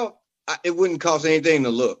 Well, it wouldn't cost anything to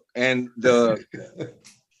look. And the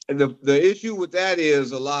issue with that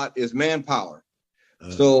is manpower.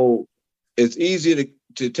 So it's easy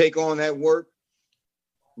to take on that work,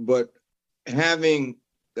 but having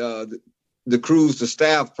the crews to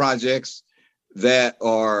staff projects that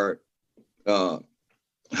are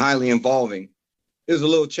highly involving is a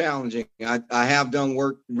little challenging. I have done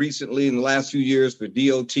work recently in the last few years for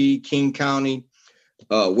DOT, King County,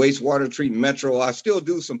 wastewater treatment Metro. I still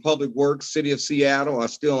do some public work, City of Seattle. I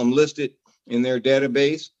still am listed in their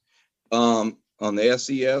database on the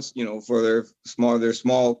SCS, for their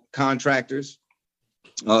small contractors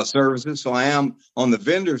services. So I am on the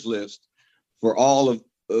vendors list for all of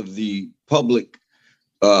the public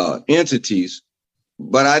entities,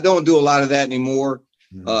 but I don't do a lot of that anymore,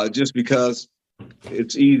 just because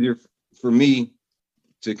it's easier for me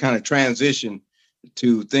to kind of transition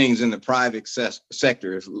to things in the private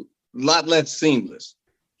sector. It's a lot less seamless.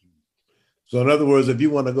 So in other words, if you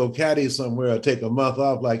want to go caddy somewhere or take a month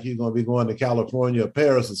off, like you're going to be going to California or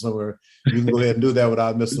Paris or somewhere, you can go ahead and do that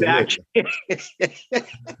without missing a week. Okay.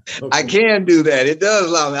 I can do that. It does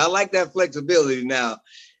allow me. I like that flexibility now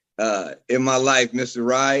in my life, Mr.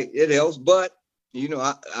 Wright. It helps, but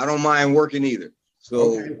I don't mind working either.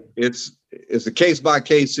 So it's a case by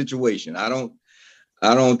case situation. I don't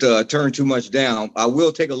turn too much down. I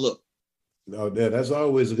will take a look. No, that's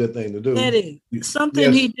always a good thing to do. Eddie,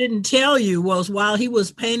 something he didn't tell you was while he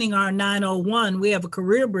was painting our 901, we have a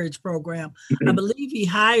career bridge program. I believe he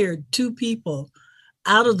hired 2 people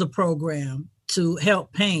out of the program to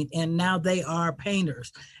help paint, and now they are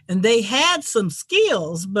painters. And they had some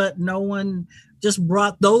skills, but no one just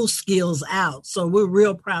brought those skills out. So we're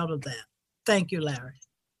real proud of that. Thank you, Larry.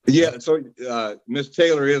 Yeah, so Ms.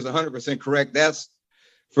 Taylor is 100% correct. That's,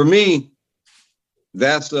 for me,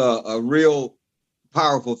 that's a real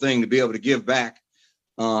powerful thing to be able to give back.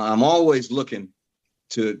 I'm always looking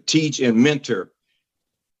to teach and mentor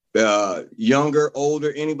younger,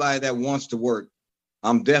 older, anybody that wants to work.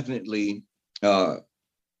 I'm definitely up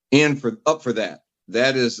for that.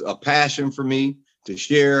 That is a passion for me to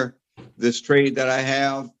share this trade that I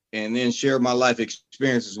have and then share my life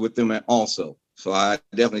experiences with them also. So I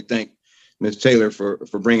definitely thank Ms. Taylor for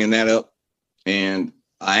bringing that up. And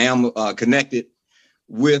I am connected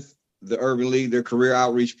with the Urban League, their career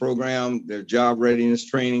outreach program, their job readiness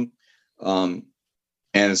training. And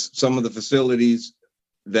some of the facilities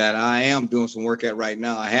that I am doing some work at right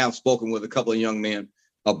now. I have spoken with a couple of young men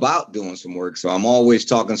about doing some work. So I'm always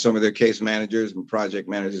talking to some of their case managers and project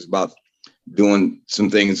managers about doing some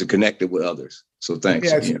things and connected with others. So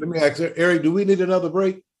thanks. Let me ask you, Eric, do we need another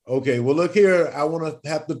break? Okay, well, look here. I want to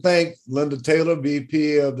have to thank Linda Taylor,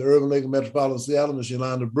 VP of the Urban League of Metropolitan Seattle, Ms.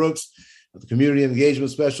 Yolanda Brooks, the Community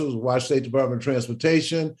Engagement Specialist, Washington State Department of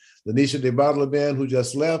Transportation, LaNesha DeBardelaben, who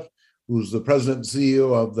just left, who's the president and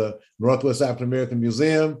CEO of the Northwest African American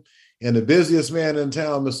Museum, and the busiest man in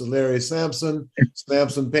town, Mr. Larry Sampson,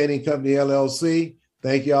 Sampson Painting Company, LLC.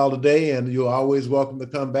 Thank you all today, and you're always welcome to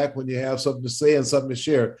come back when you have something to say and something to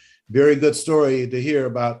share. Very good story to hear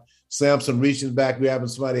about Sampson reaching back, grabbing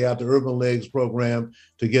somebody out the Urban Leagues program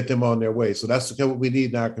to get them on their way. So that's what we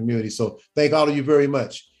need in our community. So thank all of you very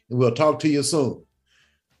much, and we'll talk to you soon.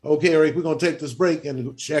 Okay, Eric, we're going to take this break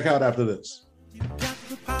and check out after this. You got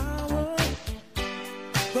the power,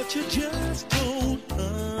 but you just don't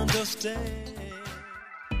understand.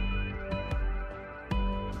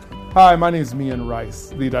 Hi, my name is Mian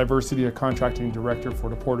Rice, the Diversity and Contracting Director for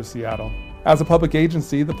the Port of Seattle. As a public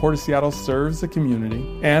agency, the Port of Seattle serves the community,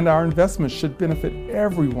 and our investments should benefit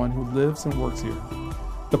everyone who lives and works here.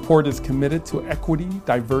 The Port is committed to equity,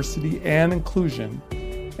 diversity, and inclusion,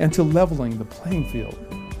 and to leveling the playing field.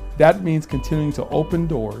 That means continuing to open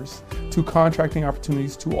doors to contracting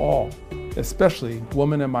opportunities to all, especially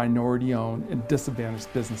women and minority-owned and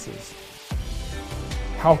disadvantaged businesses.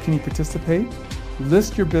 How can you participate?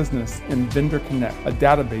 List your business in Vendor Connect, a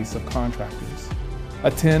database of contractors.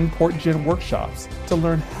 Attend PortGen workshops to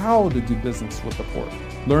learn how to do business with the Port.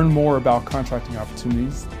 Learn more about contracting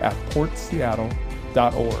opportunities at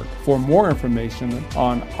portseattle.org. For more information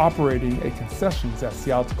on operating a concessions at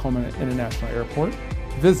Seattle-Tacoma International Airport,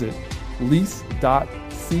 visit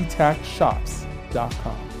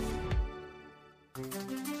lease.ctacshops.com.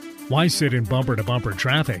 Why sit in bumper-to-bumper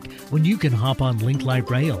traffic when you can hop on Link Light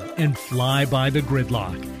Rail and fly by the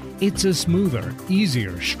gridlock? It's a smoother,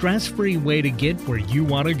 easier, stress-free way to get where you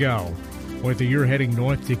want to go. Whether you're heading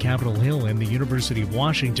north to Capitol Hill and the University of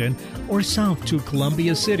Washington or south to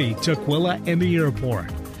Columbia City, Tukwila, and the airport,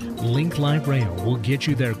 Link Light Rail will get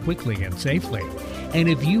you there quickly and safely. And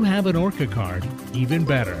if you have an ORCA card, even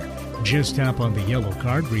better. Just tap on the yellow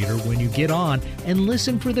card reader when you get on and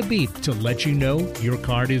listen for the beep to let you know your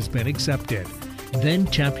card has been accepted. Then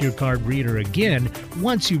tap your card reader again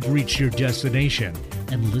once you've reached your destination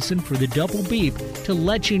and listen for the double beep to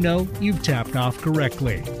let you know you've tapped off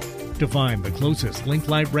correctly. To find the closest Link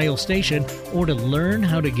Light Rail station or to learn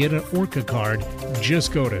how to get an ORCA card,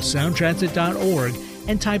 just go to soundtransit.org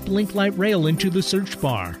and type Link Light Rail into the search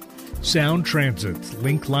bar. Sound Transit's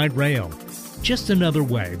Link Light Rail. Just another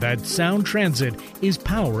way that Sound Transit is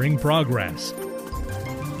powering progress.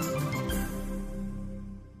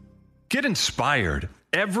 Get inspired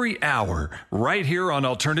every hour right here on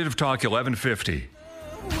Alternative Talk 1150.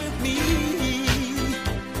 With me,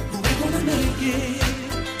 we're gonna make it.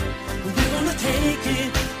 We're gonna take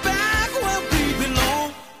it back where we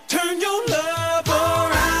belong. Turn your love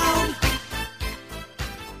around.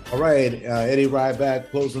 All right, Eddie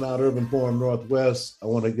Ryback, closing out Urban Forum Northwest. I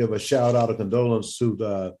want to give a shout out of condolence to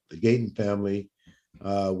the Gayton family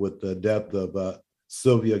with the death of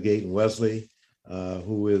Sylvia Gayton Wesley,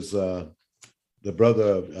 who is the brother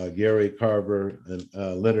of Gary Carver and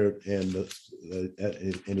Leonard and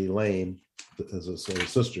Elaine, as a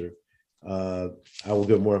sister. I will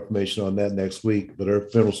give more information on that next week, but her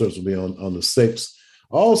funeral service will be on the 6th.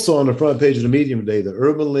 Also on the front page of the Medium today, the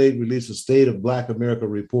Urban League released a State of Black America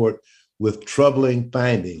report with troubling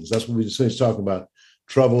findings. That's what we just finished talking about,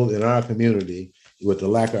 trouble in our community with the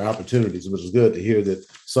lack of opportunities, which is good to hear that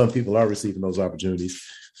some people are receiving those opportunities.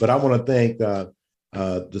 But I want to thank the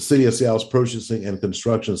City of Seattle's Purchasing and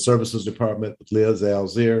Construction Services Department with Liz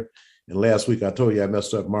Alzier. And last week I told you I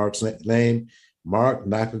messed up Mark's name, Mark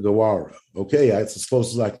Nakagawara. Okay, that's as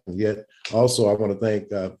close as I can get. Also, I want to thank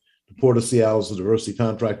the Port of Seattle's Diversity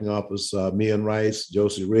Contracting Office, Mian Rice,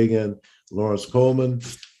 Josie Regan, Lawrence Coleman,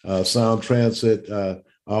 Sound Transit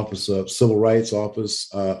Office of Civil Rights, Office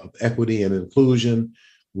of Equity and Inclusion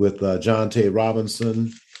with John Tay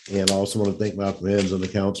Robinson, and also want to thank my friends in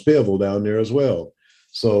accounts payable down there as well.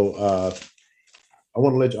 So I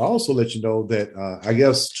want to let you know that I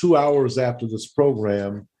guess 2 hours after this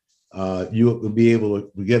program, you will be able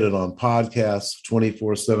to get it on podcasts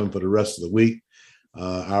 24/7 for the rest of the week.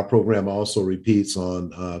 Our program also repeats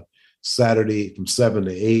on Saturday from 7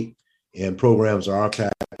 to 8, and programs are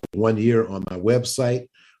archived 1 year on my website,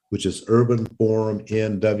 which is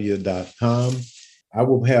urbanforumnw.com. I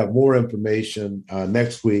will have more information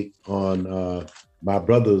next week on my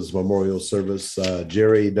brother's memorial service,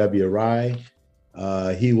 Jerry W. Rye,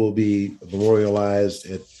 He will be memorialized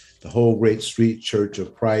at the Whole Great Street Church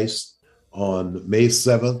of Christ on May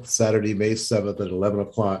 7th, Saturday, May 7th at 11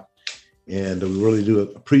 o'clock. And we really do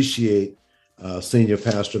appreciate Senior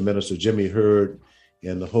Pastor Minister Jimmy Hurd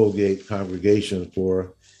and the Holgate congregation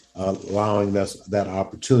for allowing us that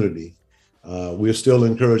opportunity. We're still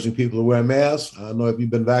encouraging people to wear masks. I don't know if you've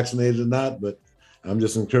been vaccinated or not, but I'm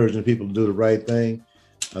just encouraging people to do the right thing.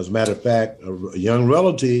 As a matter of fact, a young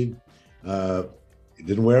relative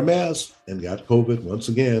didn't wear a mask and got COVID once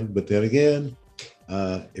again. But then again,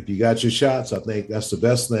 if you got your shots, I think that's the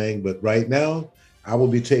best thing. But right now, I will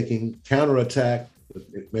be taking counterattack,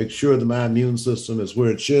 make sure that my immune system is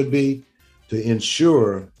where it should be to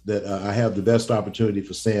ensure that I have the best opportunity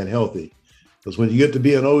for staying healthy. Because when you get to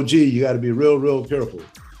be an OG, you got to be real, real careful.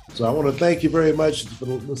 So I want to thank you very much for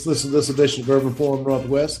listening to this edition of Urban Forum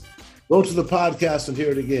Northwest. Go to the podcast and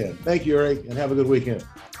hear it again. Thank you, Eric, and have a good weekend.